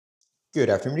Good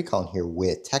afternoon, Colin here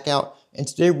with Techout, and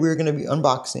today we're going to be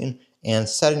unboxing and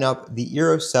setting up the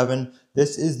eero 7.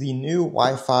 This is the new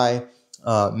Wi-Fi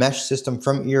mesh system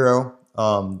from eero.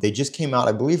 They just came out,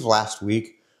 I believe, last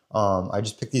week. I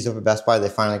just picked these up at Best Buy. They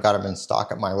finally got them in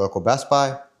stock at my local Best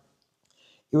Buy.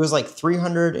 It was like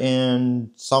 $300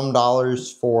 and some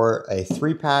for a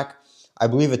 3-pack. I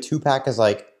believe a 2-pack is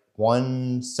like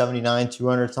 $179,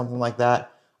 $200, something like that.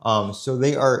 So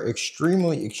they are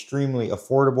extremely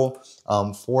affordable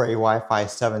for a Wi-Fi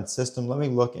 7 system. Let me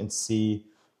look and see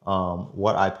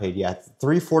what I paid. Yeah,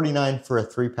 $349 for a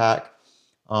 3-pack.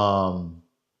 And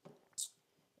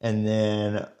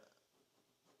then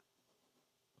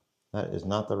that is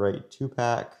not the right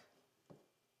 2-pack.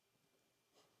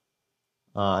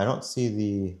 I don't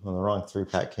see the wrong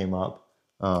 3-pack came up.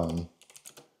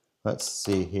 Let's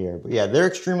see here. But yeah, they're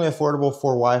extremely affordable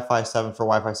for Wi-Fi 7, for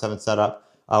Wi-Fi 7 setup.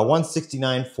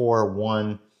 $169 for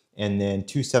one, and then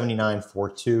 $279 for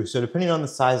two. So depending on the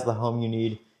size of the home you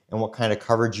need and what kind of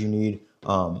coverage you need,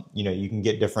 you can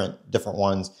get different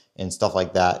ones and stuff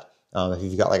like that. If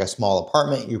you've got like a small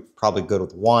apartment, you're probably good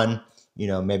with one.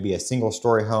 Maybe a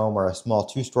single-story home or a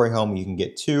small 2-story home, you can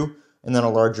get two. And then a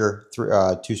larger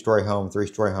 2-story home,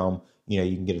 3-story home,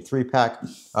 you can get a 3-pack.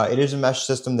 It is a mesh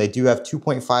system. They do have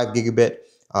 2.5 gigabit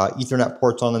Ethernet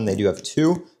ports on them. They do have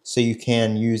two, so you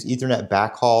can use Ethernet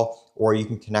backhaul or you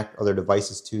can connect other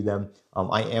devices to them.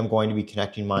 I am going to be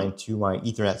connecting mine to my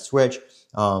Ethernet switch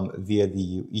via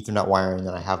the Ethernet wiring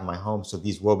that I have in my home. So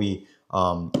these will be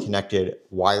connected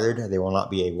wired. They will not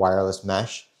be a wireless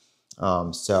mesh.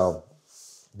 So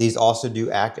these also do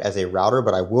act as a router,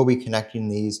 but I will be connecting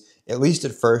these, at least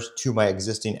at first, to my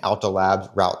existing Alta Labs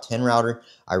Route 10 router.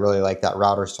 I really like that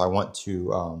router, so I want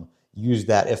to use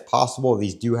that if possible.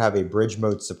 These do have a bridge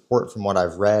mode support from what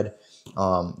I've read.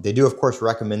 They do, of course,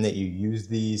 recommend that you use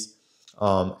these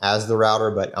as the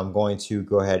router, but I'm going to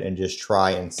go ahead and just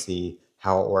try and see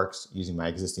how it works using my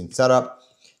existing setup.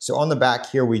 So on the back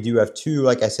here, we do have two,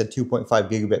 like I said, 2.5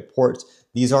 gigabit ports.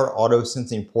 These are auto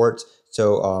sensing ports.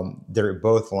 So they're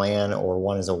both LAN or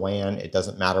one is a WAN. It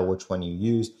doesn't matter which one you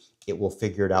use. It will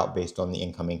figure it out based on the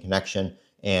incoming connection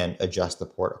and adjust the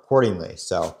port accordingly.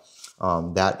 So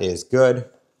that is good.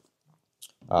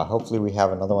 Hopefully we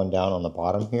have another one down on the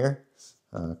bottom here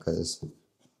because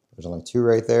there's only two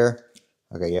right there.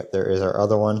 Okay, yep, there is our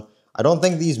other one. I don't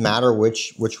think these matter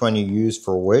which one you use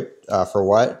for what.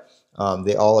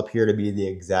 They all appear to be the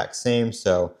exact same.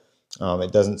 So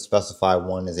it doesn't specify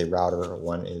one is a router or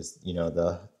one is,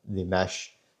 the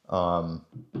mesh, the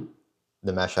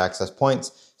mesh access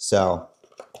points. So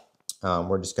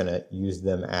we're just going to use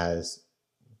them as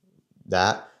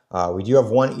that. We do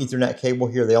have one Ethernet cable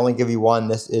here. They only give you one.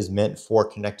 This is meant for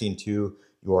connecting to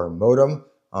your modem.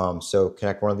 So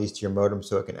connect one of these to your modem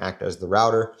so it can act as the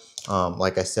router.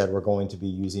 Like I said, we're going to be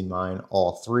using mine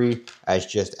all three as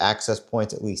just access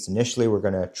points, at least initially. We're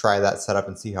going to try that setup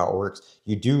and see how it works.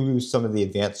 You do lose some of the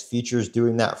advanced features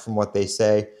doing that from what they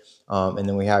say. And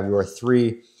then we have your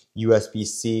three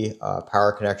USB-C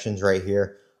power connections right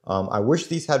here. I wish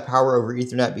these had power over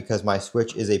Ethernet because my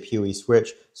switch is a PoE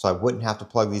switch, so I wouldn't have to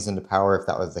plug these into power if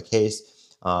that was the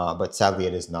case, but sadly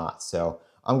it is not. So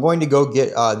I'm going to go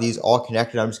get these all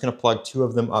connected. I'm just going to plug two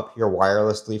of them up here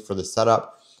wirelessly for the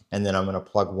setup, and then I'm going to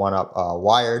plug one up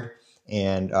wired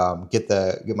and get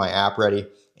my app ready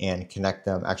and connect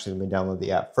them. Actually, let me download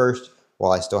the app first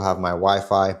while I still have my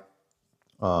Wi-Fi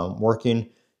working,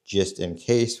 just in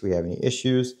case we have any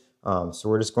issues. So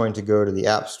we're just going to go to the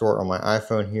App Store on my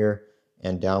iPhone here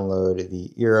and download the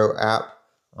eero app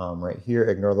right here.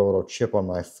 Ignore the little chip on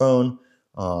my phone.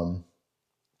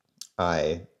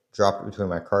 I dropped it between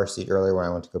my car seat earlier when I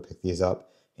went to go pick these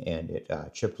up, and it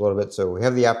chipped a little bit. So we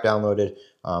have the app downloaded.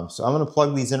 So I'm going to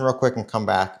plug these in real quick and come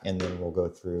back, and then we'll go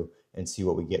through and see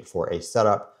what we get for a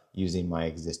setup using my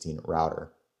existing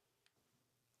router.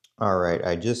 All right,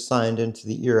 I just signed into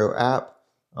the eero app.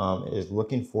 It is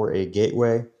looking for a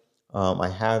gateway. I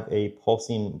have a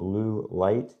pulsing blue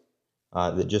light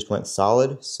that just went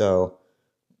solid. So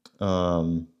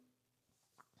we're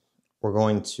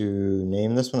going to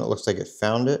name this one. It looks like it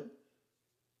found it.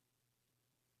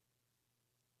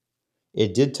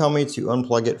 It did tell me to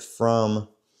unplug it from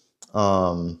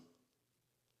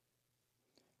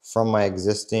my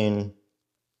existing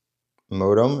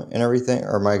modem and everything,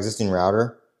 or my existing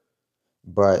router,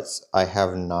 but I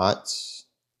have not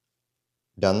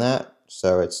done that,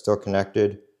 so it's still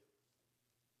connected.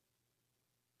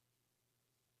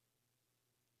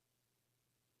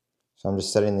 So I'm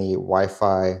just setting the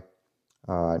Wi-Fi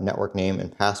network name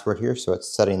and password here, so it's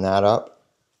setting that up.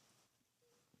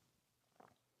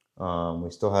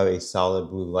 We still have a solid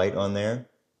blue light on there.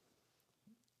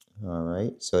 All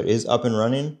right, so it is up and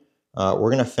running. We're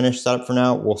gonna finish setup for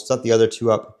now. We'll set the other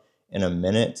two up in a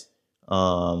minute.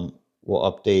 We'll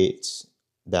update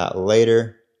that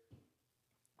later.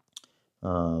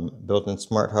 Built-in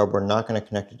smart hub. We're not gonna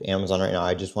connect it to Amazon right now.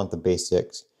 I just want the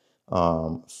basics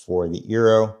for the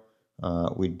eero.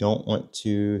 We don't want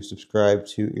to subscribe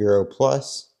to eero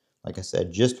Plus. Like I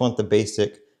said, just want the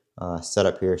basic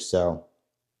setup here. So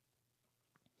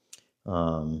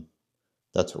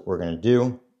that's what we're gonna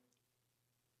do.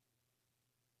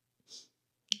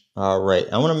 All right,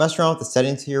 I want to mess around with the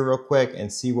settings here real quick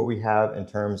and see what we have in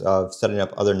terms of setting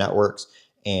up other networks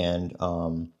and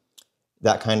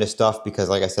that kind of stuff, because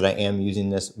like I said, I am using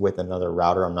this with another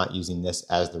router. I'm not using this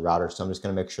as the router, so I'm just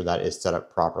going to make sure that is set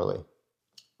up properly.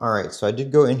 All right, so I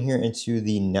did go in here into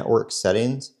the network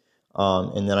settings,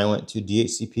 and then I went to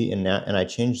DHCP and NAT, and I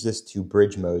changed this to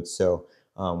bridge mode. So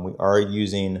we are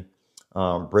using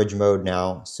bridge mode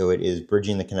now, so it is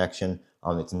bridging the connection.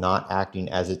 It's not acting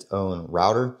as its own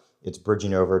router. It's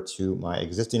bridging over to my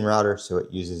existing router, so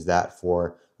it uses that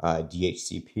for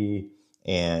DHCP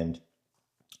and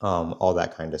all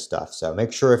that kind of stuff. So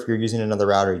make sure if you're using another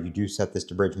router, you do set this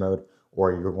to bridge mode,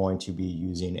 or you're going to be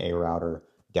using a router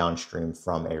downstream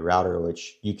from a router,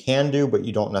 which you can do, but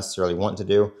you don't necessarily want to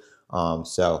do.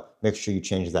 So make sure you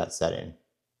change that setting.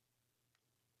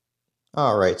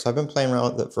 All right, so I've been playing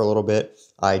around with it for a little bit.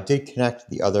 I did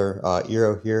connect the other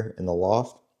eero here in the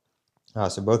loft.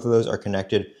 So both of those are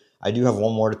connected. I do have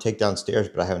one more to take downstairs,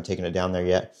 but I haven't taken it down there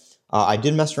yet. I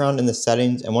did mess around in the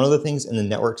settings, and one of the things in the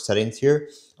network settings here,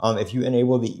 if you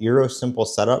enable the eero simple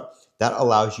setup, that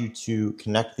allows you to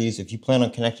connect these. If you plan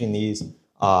on connecting these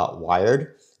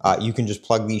wired, you can just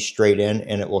plug these straight in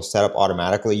and it will set up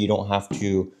automatically. You don't have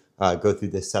to go through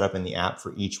this setup in the app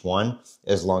for each one,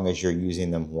 as long as you're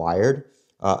using them wired.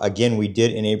 Again, we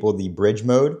did enable the bridge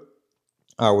mode,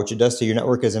 which it does say your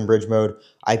network is in bridge mode.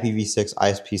 IPv6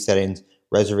 ISP settings,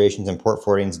 reservations and port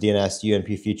forwardings, DNS,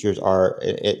 UNP features are,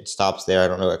 it stops there. I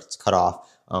don't know if it's cut off,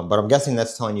 but I'm guessing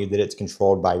that's telling you that it's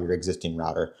controlled by your existing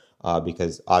router,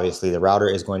 because obviously the router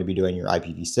is going to be doing your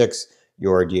IPv6,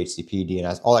 your DHCP,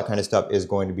 DNS, all that kind of stuff is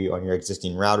going to be on your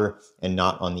existing router and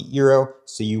not on the eero,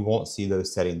 so you won't see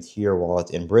those settings here while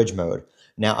it's in bridge mode.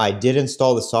 Now, I did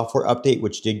install the software update,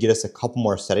 which did get us a couple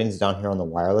more settings down here on the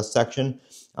wireless section.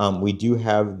 We do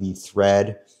have the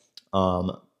thread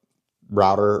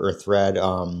router or thread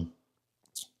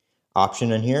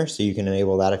option in here, so you can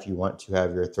enable that if you want to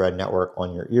have your thread network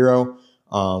on your eero.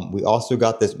 We also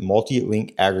got this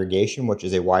multi-link aggregation, which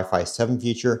is a Wi-Fi 7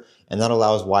 feature, and that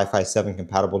allows Wi-Fi 7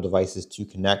 compatible devices to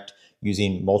connect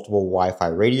using multiple Wi-Fi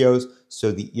radios.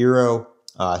 So the eero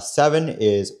 7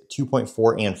 is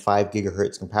 2.4 and 5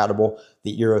 gigahertz compatible.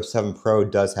 The eero 7 Pro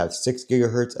does have 6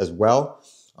 gigahertz as well.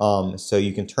 So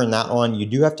you can turn that on. You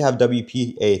do have to have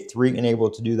WPA3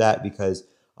 enabled to do that, because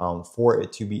for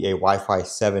it to be a Wi-Fi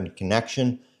 7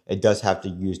 connection, it does have to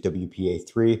use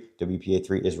WPA3.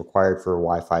 WPA3 is required for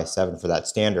Wi-Fi 7 for that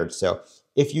standard. So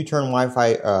if you turn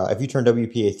if you turn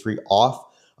WPA3 off,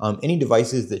 any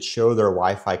devices that show their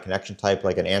Wi-Fi connection type,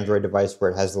 like an Android device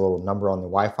where it has the little number on the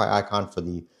Wi-Fi icon for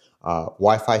the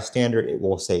Wi-Fi standard, it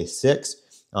will say 6.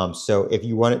 So if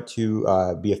you want it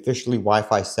to be officially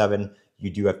Wi-Fi 7, you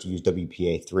do have to use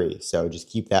WPA3. So just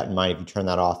keep that in mind. If you turn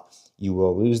that off, you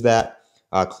will lose that.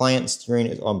 Client steering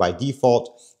is on by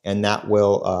default, and that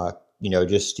will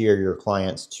just steer your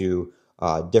clients to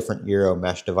different eero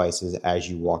mesh devices as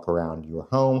you walk around your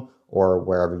home or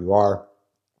wherever you are.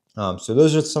 So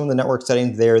those are some of the network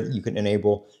settings there that you can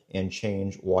enable and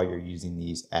change while you're using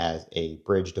these as a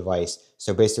bridge device.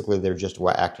 So basically, they're just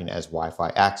acting as Wi-Fi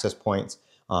access points,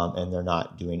 and they're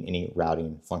not doing any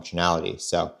routing functionality.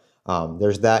 So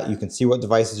there's that. You can see what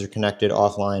devices are connected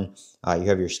offline. You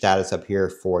have your status up here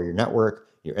for your network,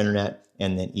 your internet,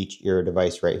 and then each eero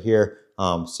device right here.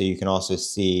 So you can also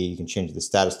see, you can change the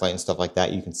status light and stuff like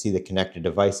that. You can see the connected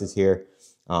devices here.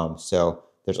 So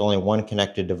there's only one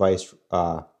connected device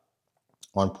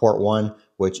on port 1,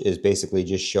 which is basically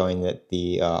just showing that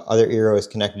the other eero is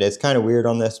connected. It's kind of weird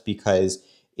on this because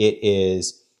it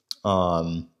is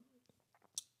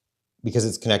because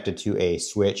it's connected to a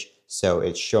switch, so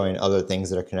it's showing other things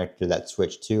that are connected to that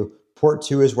switch too. Port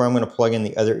 2 is where I'm going to plug in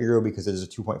the other eero because it is a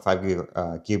 2.5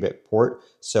 gigabit port,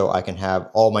 so I can have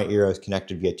all my eeros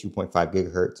connected via 2.5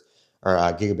 gigahertz or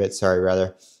gigabits, sorry,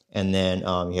 rather. And then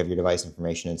you have your device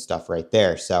information and stuff right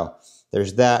there. So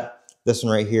there's that. This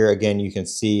one right here, again, you can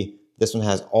see this one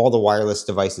has all the wireless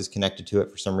devices connected to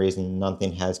it. For some reason,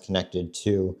 nothing has connected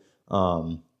to,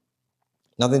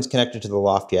 nothing's connected to the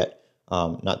loft yet.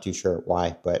 Not too sure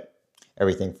why, but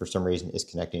everything for some reason is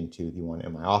connecting to the one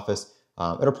in my office.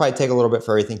 It'll probably take a little bit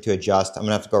for everything to adjust. I'm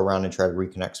gonna have to go around and try to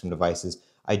reconnect some devices.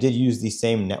 I did use the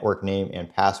same network name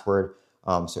and password,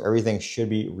 so everything should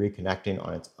be reconnecting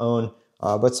on its own.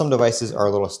 But some devices are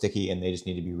a little sticky and they just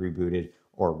need to be rebooted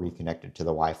or reconnected to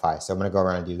the Wi-Fi. So I'm gonna go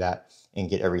around and do that and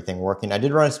get everything working. I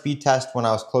did run a speed test when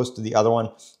I was close to the other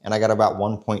one, and I got about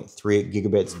 1.3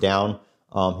 gigabits down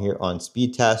here on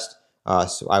speed test.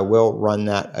 So I will run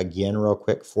that again real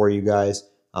quick for you guys.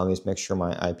 Just make sure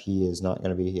my IP is not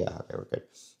gonna be, yeah, okay, we're good.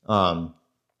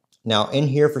 Now in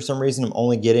here, for some reason, I'm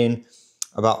only getting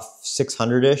about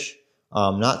 600-ish.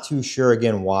 Not too sure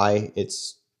again why.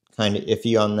 It's kind of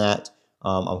iffy on that.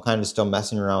 I'm kind of still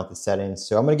messing around with the settings.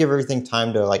 So I'm gonna give everything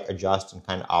time to like adjust and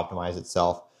kind of optimize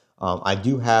itself. I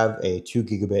do have a 2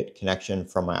 gigabit connection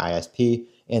from my ISP,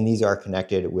 and these are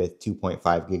connected with 2.5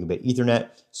 gigabit Ethernet.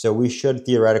 So we should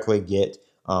theoretically get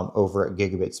over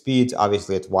gigabit speeds.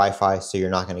 Obviously it's Wi-Fi, so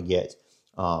you're not gonna get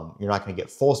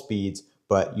full speeds,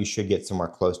 but you should get somewhere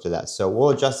close to that. So we'll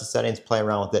adjust the settings, play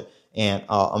around with it, and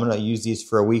I'm gonna use these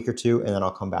for a week or two, and then I'll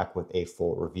come back with a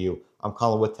full review. I'm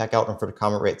Colin with Techout, and for the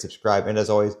comment, rate, subscribe, and as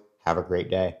always, have a great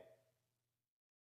day.